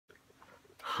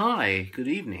Hi, good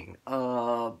evening.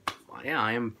 Yeah,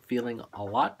 I am feeling a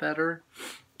lot better.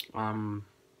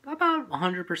 About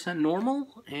 100%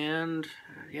 normal, and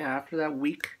yeah, after that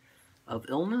week of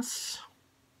illness,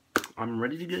 I'm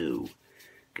ready to go.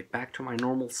 Get back to my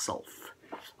normal self.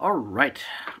 Alright,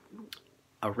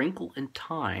 A Wrinkle in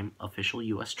Time official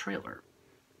US trailer.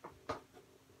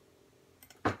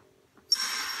 Close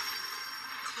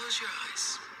your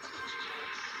eyes.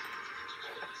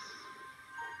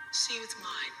 See with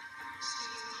mine.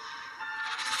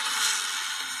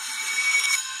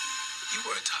 You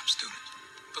were a top student,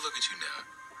 but look at you now.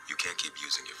 You can't keep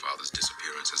using your father's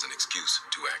disappearance as an excuse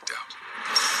to act out.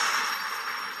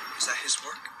 Is that his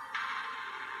work?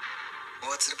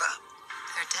 What's it about?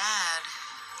 Their dad,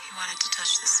 he wanted to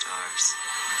touch the stars.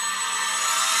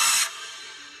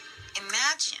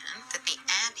 Imagine that the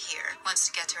ant here wants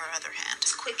to get to her other hand.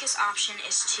 His quickest option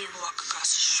is to walk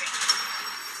across the street.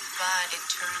 But it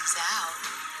turns out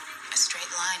a straight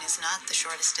line is not the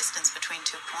shortest distance between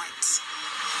 2 points.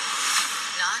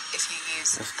 Not if you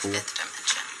use the fifth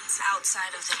dimension. It's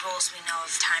outside of the rules we know of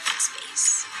time and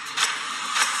space.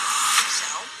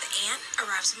 So, the ant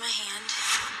arrives in my hand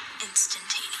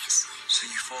instantaneously. So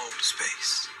you fall to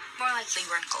space. More likely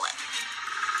wrinkle it.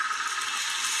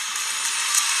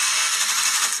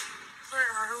 Where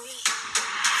are we?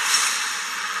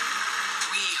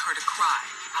 We heard a cry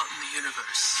out in the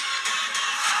universe.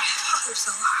 My father's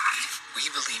alive. We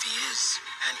believe he is,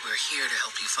 and we're here to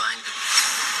help you find him.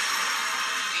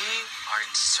 We are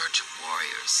in search of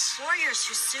warriors. Warriors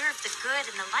who serve the good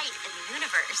and the light in the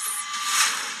universe.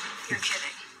 You're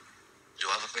kidding. Do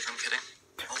I look like I'm kidding?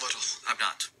 A little. I'm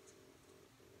not.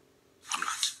 I'm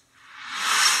not.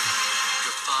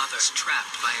 Your father's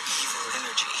trapped by an evil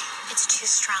energy, It's too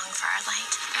strong for our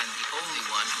light. and the only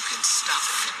one who can stop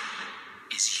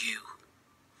it is you.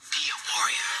 Be a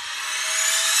warrior.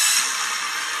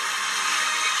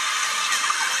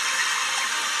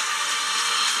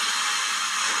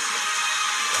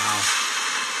 Wow.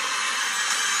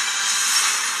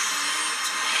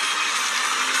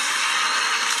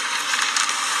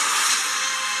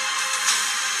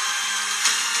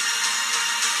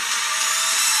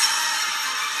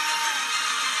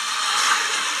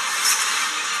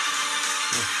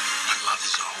 My love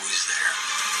is always there,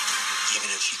 even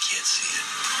if you can't see it.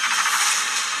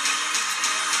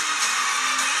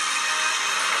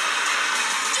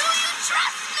 Do you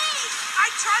trust me? I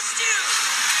trust you!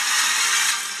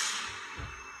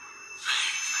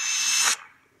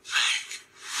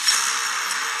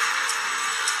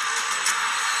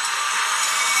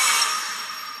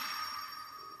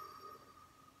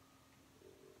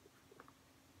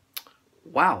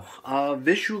 Wow,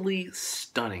 visually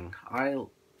stunning. I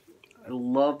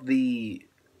love the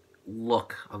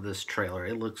look of this trailer.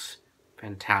 It looks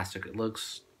fantastic. It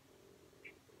looks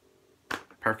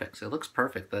perfect. It looks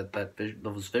perfect.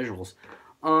 Those visuals.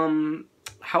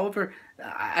 However,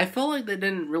 I felt like they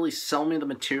didn't really sell me the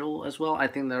material as well. I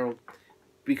think they're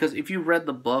because if you read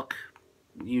the book,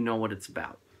 you know what it's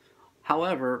about.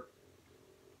 However,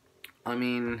 I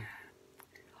mean,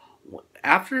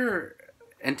 after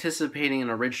anticipating an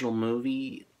original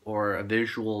movie or a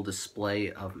visual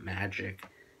display of magic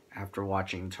after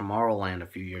watching Tomorrowland a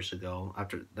few years ago,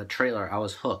 after the trailer, I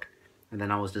was hooked, and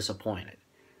then I was disappointed.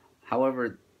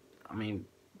 However, I mean,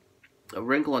 A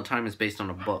Wrinkle in Time is based on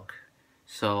a book,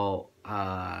 so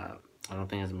I don't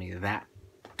think it's going to be that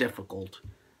difficult,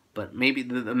 but maybe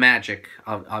the magic,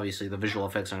 obviously, the visual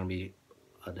effects are going to be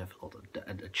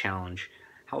a challenge.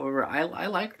 However, I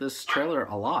like this trailer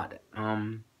a lot.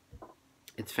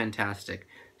 It's fantastic.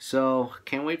 So,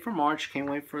 can't wait for March. Can't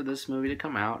wait for this movie to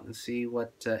come out and see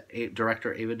what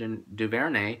director Ava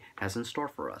DuVernay has in store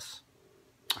for us.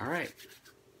 Alright.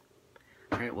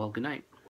 Alright, well, good night.